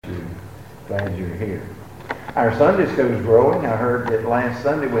Glad you're here. Our Sunday school is growing. I heard that last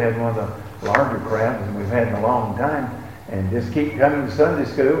Sunday we had one of the larger crowds than we've had in a long time. And just keep coming to Sunday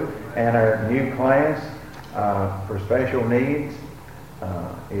school. And our new class for special needs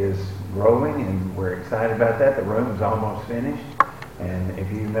is growing, and we're excited about that. The room is almost finished. And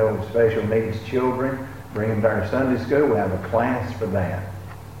if you know special needs children, bring them to our Sunday school. We have a class for that.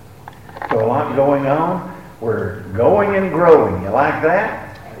 So a lot going on. We're going and growing. You like that?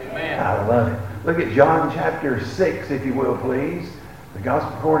 Amen. I love it. Look at John chapter 6, if you will, please. The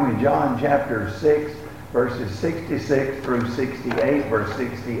Gospel according to John chapter 6, verses 66 through 68. Verse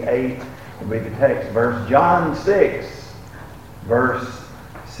 68 will be the text verse. John 6, verse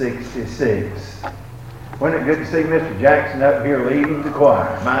 66. Wasn't it good to see Mr. Jackson up here leading the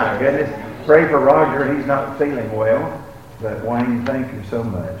choir? My goodness. Pray for Roger. He's not feeling well. But Wayne, thank you so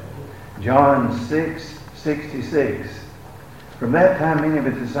much. John 6, 66. From that time many of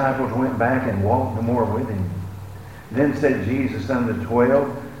his disciples went back and walked no more with him. Then said Jesus unto the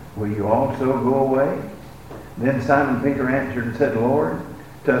 12, Will you also go away? Then Simon Peter answered and said, Lord,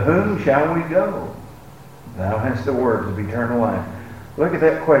 to whom shall we go? Thou hast the words of eternal life. Look at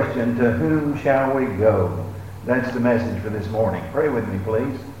that question, to whom shall we go? That's the message for this morning. Pray with me,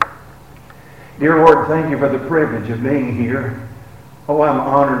 please. Dear Lord, thank you for the privilege of being here. Oh, I'm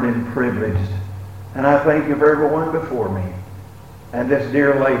honored and privileged. And I thank you for everyone before me. And this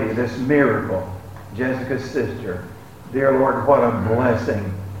dear lady, this miracle, Jessica's sister. Dear Lord, what a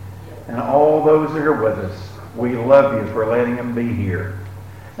blessing. And all those that are with us, we love you for letting them be here.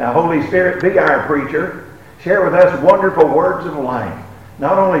 Now, Holy Spirit, be our preacher. Share with us wonderful words of life.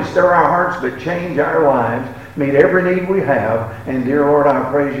 Not only stir our hearts, but change our lives. Meet every need we have. And dear Lord, I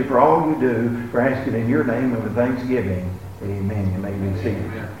praise you for all you do. For asking in your name and with thanksgiving. Amen. You may be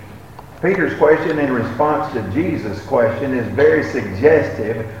seated. Peter's question in response to Jesus' question is very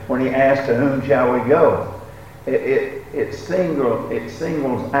suggestive when he asks, to whom shall we go? It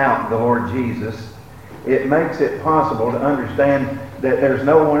singles out the Lord Jesus. It makes it possible to understand that there's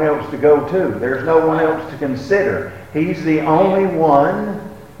no one else to go to. There's no one else to consider. He's the only one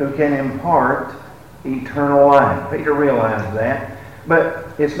who can impart eternal life. Peter realized that. But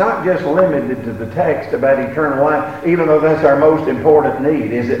it's not just limited to the text about eternal life, even though that's our most important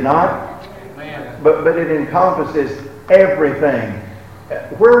need, is it not? Amen. But it encompasses everything.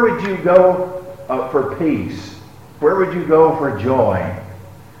 Where would you go for peace? Where would you go for joy?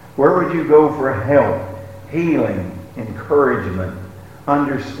 Where would you go for help, healing, encouragement,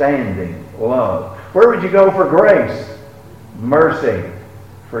 understanding, love? Where would you go for grace, mercy,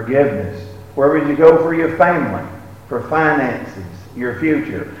 forgiveness? Where would you go for your family, for finances, your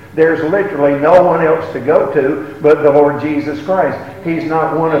future? There's literally no one else to go to but the Lord Jesus Christ. He's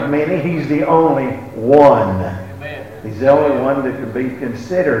not one of many. He's the only one. Amen. He's the only one that can be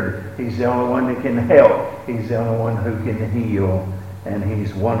considered. He's the only one that can help. He's the only one who can heal. And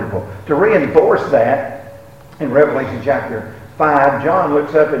He's wonderful. To reinforce that, in Revelation chapter 5, John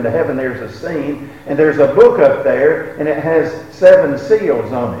looks up into heaven. There's a scene, and there's a book up there, and it has 7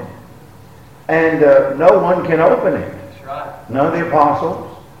 seals on it. And no one can open it. That's right. None of the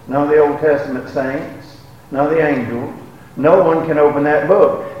apostles, none of the Old Testament saints, none of the angels. No one can open that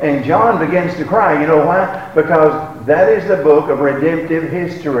book. And John begins to cry. You know why? Because that is the book of redemptive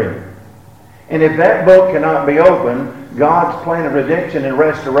history. And if that book cannot be opened, God's plan of redemption and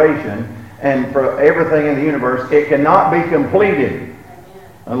restoration and for everything in the universe, it cannot be completed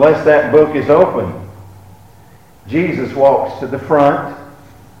unless that book is open. Jesus walks to the front.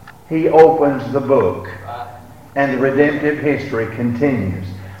 He opens the book. And the redemptive history continues.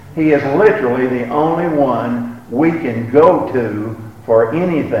 He is literally the only one we can go to for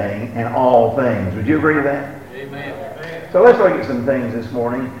anything and all things. Would you agree with that? Amen. So let's look at some things this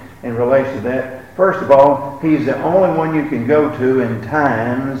morning in relation to that. First of all, He's the only one you can go to in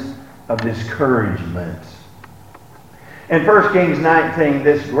times of discouragement. In 1 Kings 19,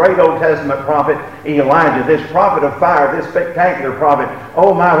 this great Old Testament prophet Elijah, this prophet of fire, this spectacular prophet,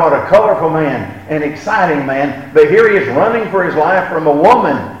 oh my, what a colorful man, an exciting man. But here he is running for his life from a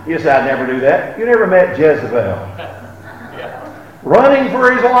woman. You say, I'd never do that. You never met Jezebel. Yeah. Running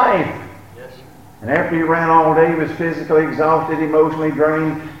for his life. Yes. And after he ran all day, he was physically exhausted, emotionally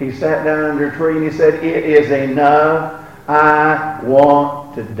drained. He sat down under a tree and he said, it is enough. I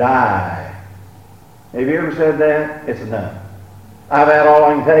want to die. Have you ever said that? It's enough. I've had all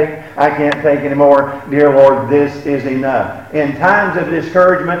I can take. I can't take anymore. Dear Lord, this is enough. In times of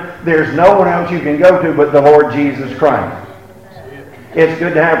discouragement, there's no one else you can go to but the Lord Jesus Christ. It's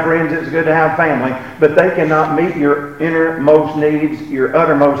good to have friends, it's good to have family, but they cannot meet your innermost needs, your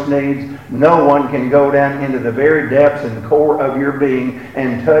uttermost needs. No one can go down into the very depths and core of your being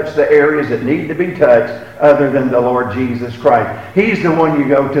and touch the areas that need to be touched other than the Lord Jesus Christ. He's the one you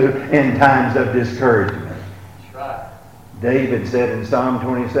go to in times of discouragement. That's right. David said in Psalm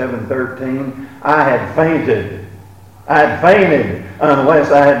 27:13, I had fainted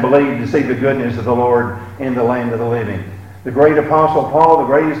unless I had believed to see the goodness of the Lord in the land of the living. The great Apostle Paul, the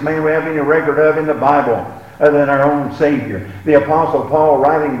greatest man we have any record of in the Bible, other than our own Savior. The Apostle Paul,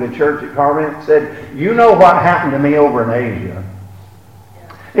 writing to the church at Corinth, said, you know what happened to me over in Asia.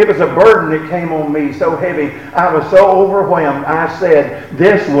 It was a burden that came on me so heavy. I was so overwhelmed. I said,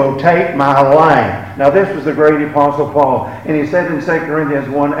 this will take my life. Now this was the great Apostle Paul. And he said in 2 Corinthians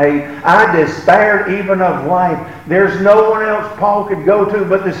 1:8, I despaired even of life. There's no one else Paul could go to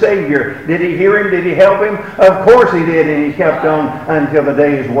but the Savior. Did he hear him? Did he help him? Of course he did. And he kept on until the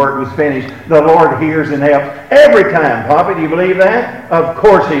day his work was finished. The Lord hears and helps every time. Papa, do you believe that? Of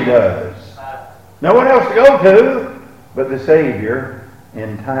course he does. No one else to go to but the Savior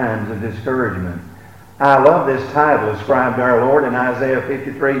in times of discouragement. I love this title ascribed to our Lord in Isaiah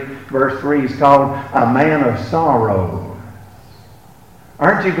 53 verse 3. He's called a man of sorrows.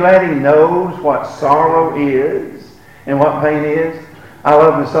 Aren't you glad he knows what sorrow is and what pain is? I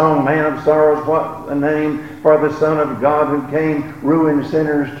love the song, Man of Sorrows, what a name for the Son of God who came, ruined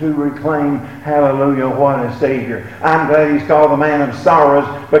sinners to reclaim. Hallelujah, what a Savior. I'm glad he's called the Man of Sorrows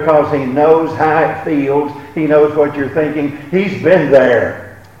because he knows how it feels. He knows what you're thinking. He's been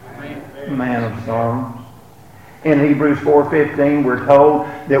there. Man of Sorrows. In Hebrews 4:15, we're told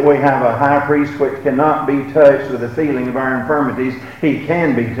that we have a high priest which cannot be touched with the feeling of our infirmities. He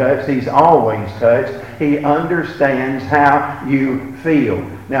can be touched. He's always touched. He understands how you feel.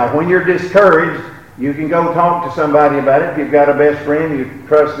 Now, when you're discouraged, you can go talk to somebody about it. If you've got a best friend, you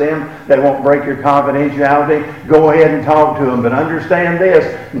trust them, they won't break your confidentiality, go ahead and talk to them. But understand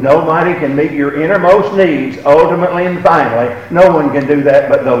this, nobody can meet your innermost needs ultimately and finally. No one can do that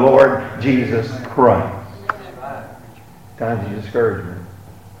but the Lord Jesus Christ. Times of discouragement.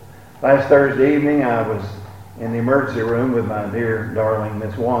 Last Thursday evening, I was in the emergency room with my dear darling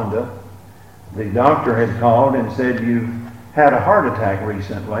Miss Wanda. The doctor had called and said, you've had a heart attack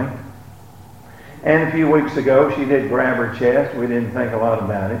recently. And a few weeks ago, she did grab her chest. We didn't think a lot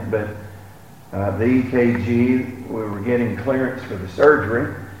about it, but the EKG, we were getting clearance for the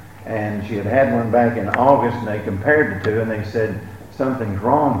surgery, and she had had one back in August, and they compared the two, and they said, something's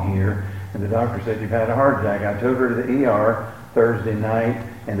wrong here. And the doctor said, you've had a heart attack. I took her to the ER Thursday night,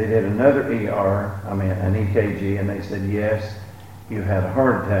 and they did another an EKG, and they said, yes, you've had a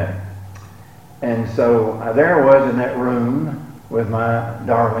heart attack. And so there I was in that room with my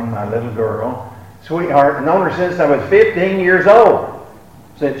darling, my little girl, sweetheart, known her since I was 15 years old.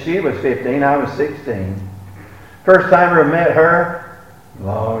 Since she was 15, I was 16. First time I ever met her,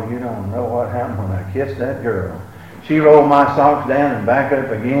 Lord, you don't know what happened when I kissed that girl. She rolled my socks down and back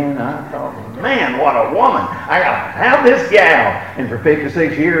up again. I thought, man, what a woman. I got to have this gal. And for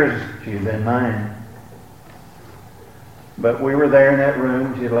 56 years, she's been mine. But we were there in that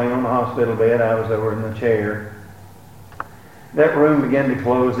room. She lay on the hospital bed. I was over in the chair. That room began to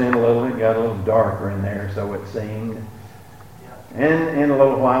close in a little. It got a little darker in there, so it seemed. And in a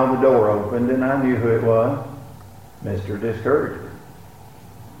little while, the door opened, and I knew who it was. Mr. Discouragement.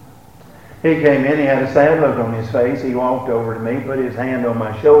 He came in, he had a sad look on his face. He walked over to me, put his hand on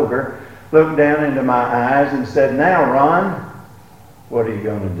my shoulder, looked down into my eyes and said, now, Ron, what are you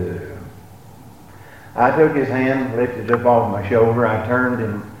going to do? I took his hand, lifted it up off my shoulder. I turned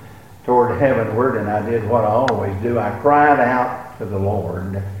him toward heavenward, and I did what I always do. I cried out to the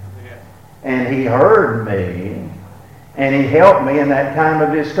Lord, and he heard me, and he helped me in that time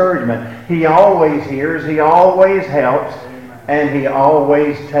of discouragement. He always hears, he always helps, and he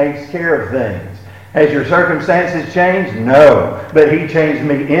always takes care of things. Has your circumstances changed? No. But he changed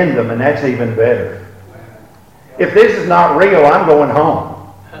me in them, and that's even better. If this is not real, I'm going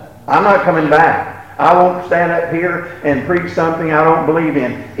home. I'm not coming back. I won't stand up here and preach something I don't believe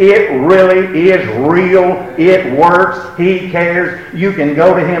in. It really is real. It works. He cares. You can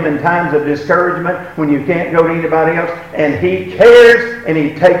go to him in times of discouragement when you can't go to anybody else, and he cares, and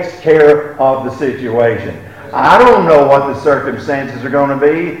he takes care of the situation. I don't know what the circumstances are going to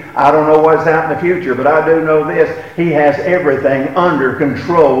be. I don't know what's out in the future, but I do know this. He has everything under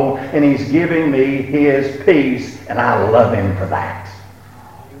control, and he's giving me his peace, and I love him for that.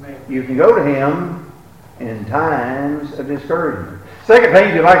 You can go to him in times of discouragement. Second thing,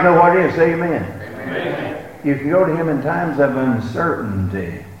 if you'd like to know what it is, say amen. Amen. You can go to him in times of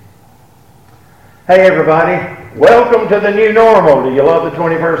uncertainty. Hey, everybody. welcome to the new normal. Do you love the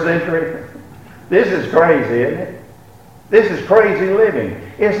 21st century? This is crazy, isn't it? This is crazy living.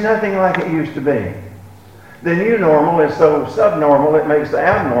 It's nothing like it used to be. The new normal is so subnormal it makes the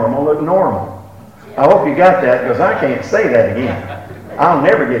abnormal look normal. I hope you got that, because I can't say that again. I'll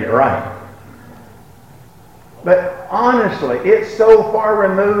never get it right. But honestly, it's so far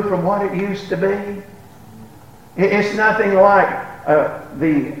removed from what it used to be. It's nothing like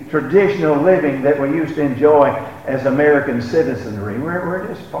the traditional living that we used to enjoy as American citizenry. We're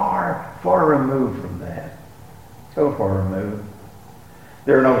just far, far removed from that. So far removed.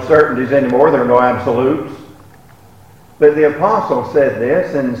 There are no certainties anymore. There are no absolutes. But the apostle said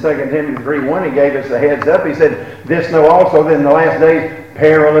this in 2 Timothy 3:1. He gave us a heads up. He said, "This know also that in the last days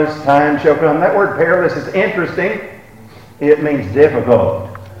perilous times shall come." That word perilous is interesting. It means difficult,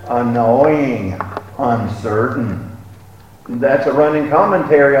 annoying, uncertain. That's a running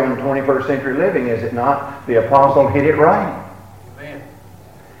commentary on 21st century living, is it not? The apostle hit it right. Amen.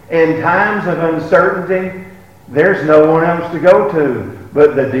 In times of uncertainty, there's no one else to go to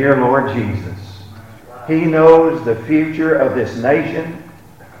but the dear Lord Jesus. He knows the future of this nation.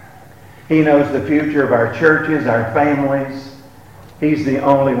 He knows the future of our churches, our families. He's the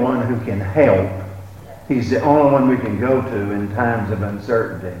only one who can help. He's the only one we can go to in times of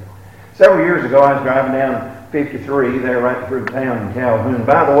uncertainty. Several years ago, I was driving down 53 there right through town in Calhoun.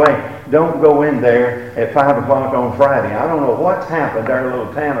 By the way, don't go in there at 5 o'clock on Friday. I don't know what's happened to our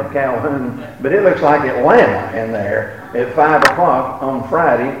little town of Calhoun, but it looks like Atlanta in there at 5 o'clock on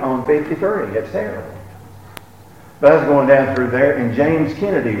Friday on 53. It's terrible. But I was going down through there, and James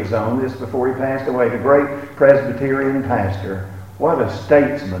Kennedy was on this before he passed away, the great Presbyterian pastor. What a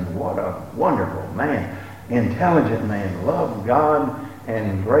statesman, what a wonderful man, intelligent man, loved God,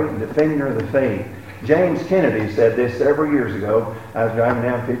 and great defender of the faith. James Kennedy said this several years ago. I was driving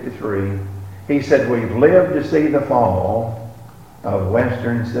down 53. He said, "We've lived to see the fall of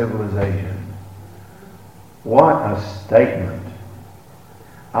Western civilization." What a statement.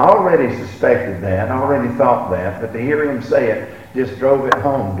 I already suspected that, I already thought that, but to hear him say it just drove it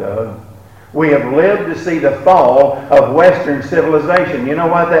home, Doug. We have lived to see the fall of Western civilization. You know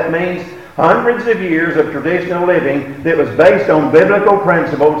what that means? Hundreds of years of traditional living that was based on biblical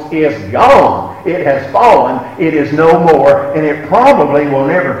principles is gone. It has fallen. It is no more, and it probably will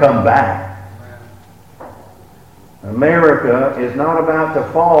never come back. America is not about to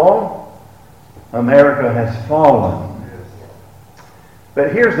fall. America has fallen.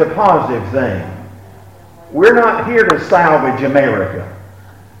 But here's the positive thing. We're not here to salvage America.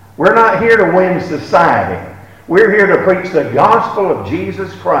 We're not here to win society. We're here to preach the gospel of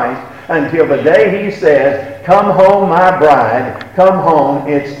Jesus Christ until the day He says, "Come home, my bride. Come home.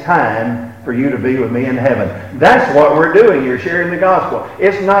 It's time for you to be with me in heaven." That's what we're doing here, sharing the gospel.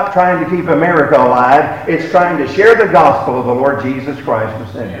 It's not trying to keep America alive. It's trying to share the gospel of the Lord Jesus Christ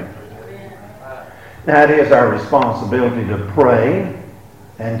the Savior. Now, it is our responsibility to pray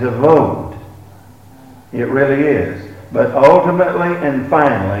and to vote. It really is. But ultimately and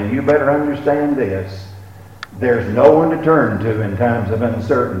finally, you better understand this, there's no one to turn to in times of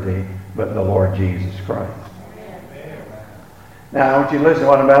uncertainty but the Lord Jesus Christ. Now, I want you to listen to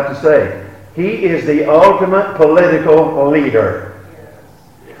what I'm about to say. He is the ultimate political leader.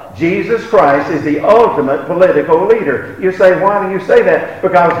 Jesus Christ is the ultimate political leader. You say, why do you say that?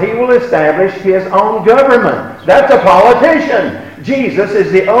 Because He will establish His own government. That's a politician. Jesus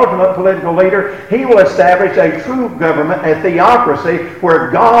is the ultimate political leader. He will establish a true government, a theocracy, where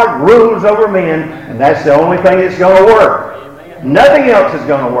God rules over men, and that's the only thing that's going to work. Nothing else is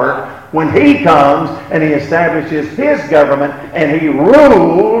going to work. When He comes and He establishes His government and He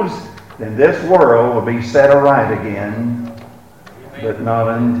rules, then this world will be set aright again. But not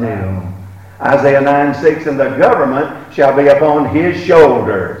until. Isaiah 9:6, "And the government shall be upon His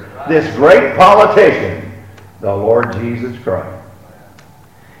shoulders." This great politician, the Lord Jesus Christ.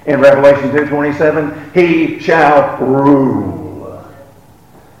 In Revelation 2:27, He shall rule.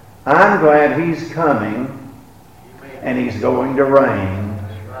 I'm glad He's coming and He's going to reign.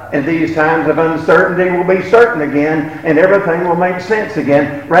 And these times of uncertainty will be certain again, and everything will make sense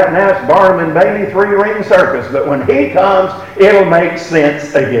again. Right now it's Barnum and Bailey, three-ring circus, but when He comes, it'll make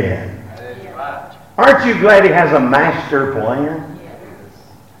sense again. Aren't you glad He has a master plan?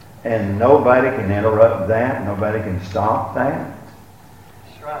 And nobody can interrupt that. Nobody can stop that.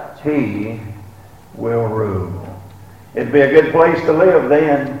 He will rule. It'd be a good place to live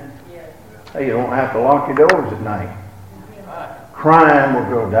then. Hey, you don't have to lock your doors at night. Crime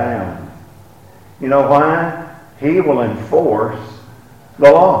will go down. You know why? He will enforce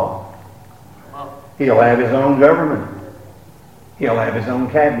the law. He'll have His own government. He'll have His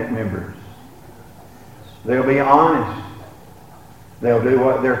own cabinet members. They'll be honest. They'll do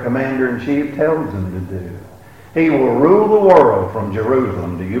what their commander-in-chief tells them to do. He will rule the world from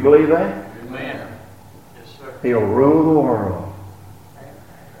Jerusalem. Do you believe that? Amen. Yes, sir. He'll rule the world.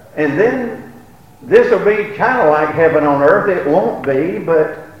 And then this will be kind of like heaven on earth. It won't be,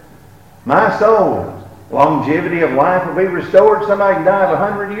 but my soul, longevity of life will be restored. Somebody can die of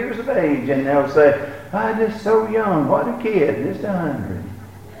 100 years of age, and they'll say, I'm just so young. What a kid, just 100.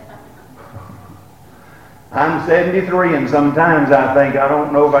 I'm 73, and sometimes I think, I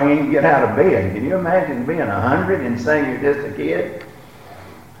don't know if I can get out of bed. Can you imagine being 100 and saying you're just a kid?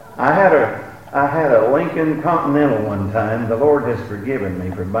 I had a Lincoln Continental one time. The Lord has forgiven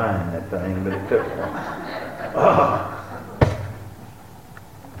me for buying that thing, but it took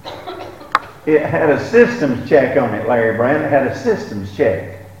It had a systems check on it, Larry Brand. It had a systems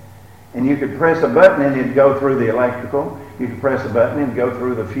check. And you could press a button and it'd go through the electrical. You could press a button and it'd go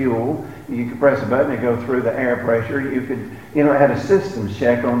through the fuel. You could press a button and it'd go through the air pressure. You could, it had a systems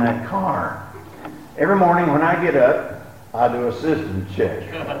check on that car. Every morning when I get up, I do a systems check.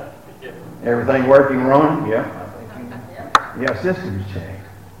 Everything working wrong? Yeah. Yeah, systems check.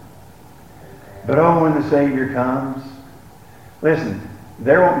 But oh, when the Savior comes, listen,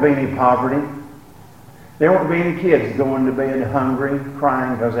 there won't be any poverty. There won't be any kids going to bed hungry,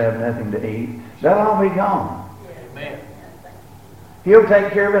 crying because they have nothing to eat. That'll all be gone. Amen. He'll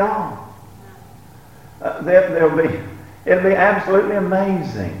take care of it all. It'll be absolutely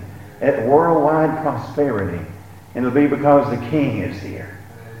amazing at worldwide prosperity. And it'll be because the King is here.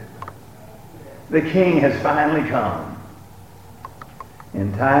 The King has finally come.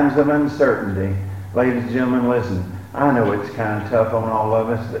 In times of uncertainty, ladies and gentlemen, listen. I know it's kind of tough on all of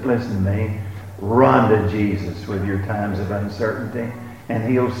us, but listen to me. Run to Jesus with your times of uncertainty, and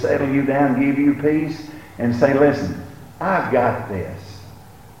He'll settle you down, give you peace, and say, listen, I've got this.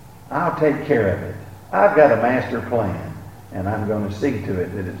 I'll take care of it. I've got a master plan, and I'm going to see to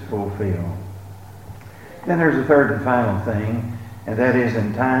it that it's fulfilled. Then there's a third and final thing, and that is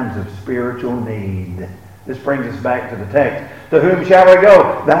in times of spiritual need. This brings us back to the text. To whom shall we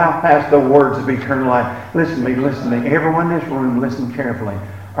go? Thou hast the words of eternal life. Listen to me, listen to me. Everyone in this room, listen carefully.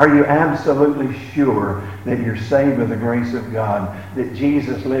 Are you absolutely sure that you're saved by the grace of God, that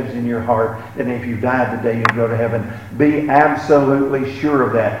Jesus lives in your heart, and if you died today, you go to heaven? Be absolutely sure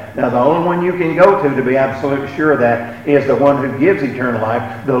of that. Now, the only one you can go to be absolutely sure of that is the one who gives eternal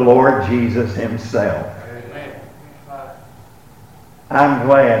life, the Lord Jesus Himself. Amen. I'm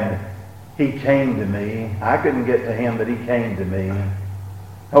glad He came to me. I couldn't get to Him, but He came to me.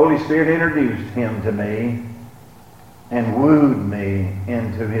 Holy Spirit introduced Him to me and wooed me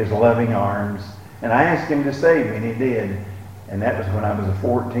into His loving arms. And I asked Him to save me, and He did. And that was when I was a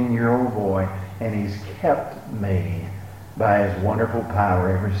 14-year-old boy. And He's kept me by His wonderful power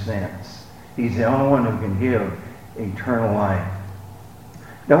ever since. He's the only one who can give eternal life.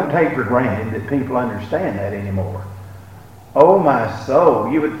 Don't take for granted that people understand that anymore. Oh, my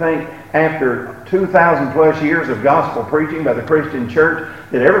soul. You would think after 2,000 plus years of gospel preaching by the Christian church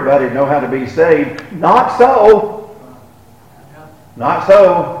that everybody would know how to be saved. Not so. Not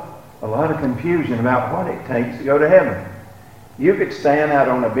so. A lot of confusion about what it takes to go to heaven. You could stand out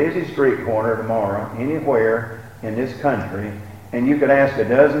on a busy street corner tomorrow, anywhere in this country, and you could ask a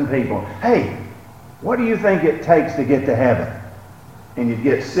dozen people, hey, what do you think it takes to get to heaven? And you'd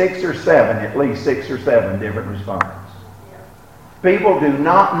get at least six or seven different responses. People do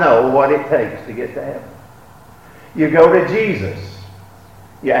not know what it takes to get to heaven. You go to Jesus.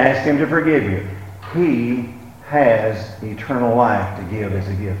 You ask Him to forgive you. He has eternal life to give as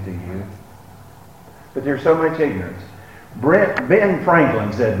a gift to you. But there's so much ignorance. Ben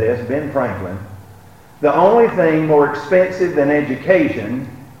Franklin said this, Ben Franklin, the only thing more expensive than education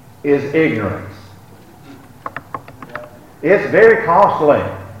is ignorance. It's very costly.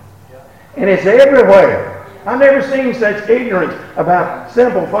 And it's everywhere. I've never seen such ignorance about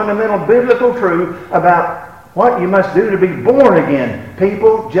simple, fundamental biblical truth about what you must do to be born again.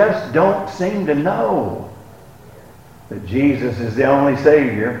 People just don't seem to know that Jesus is the only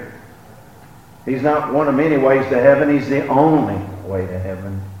Savior. He's not one of many ways to heaven. He's the only way to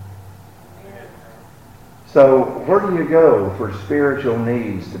heaven. So where do you go for spiritual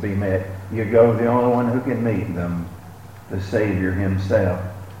needs to be met? You go to the only one who can meet them, the Savior Himself.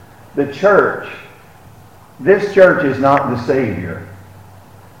 The church, this church is not the Savior,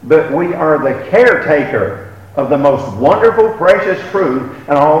 but we are the caretaker of the most wonderful, precious truth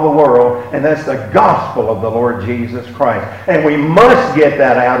in all the world, and that's the gospel of the Lord Jesus Christ. And we must get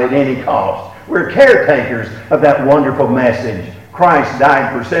that out at any cost. We're caretakers of that wonderful message. Christ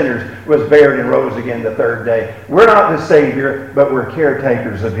died for sinners, was buried, and rose again the third day. We're not the Savior, but we're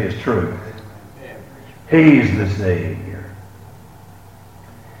caretakers of His truth. He's the Savior.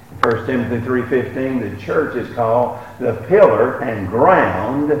 In 1 Timothy 3:15, the church is called the pillar and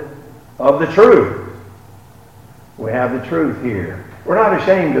ground of the truth. We have the truth here. We're not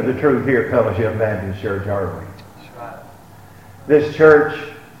ashamed of the truth here at Fellowship Baptist Church, are we? That's right. This church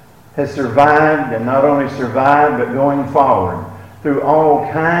has survived, and not only survived, but going forward through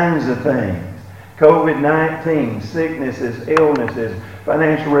all kinds of things. COVID-19, sicknesses, illnesses,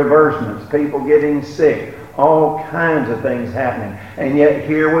 financial reversements, people getting sick, all kinds of things happening. And yet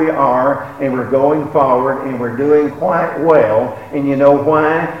here we are, and we're going forward, and we're doing quite well. And you know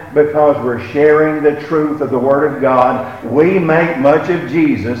why? Because we're sharing the truth of the Word of God. We make much of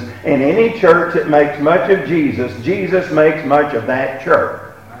Jesus, and any church that makes much of Jesus, Jesus makes much of that church.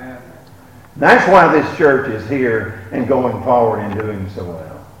 That's why this church is here and going forward and doing so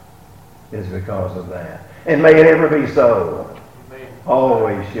well, is because of that. And may it ever be so. Amen.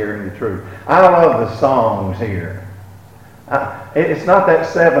 Always sharing the truth. I love the songs here. It's not that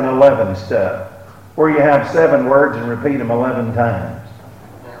 7-11 stuff where you have 7 words and repeat them 11 times.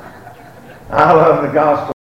 I love the gospel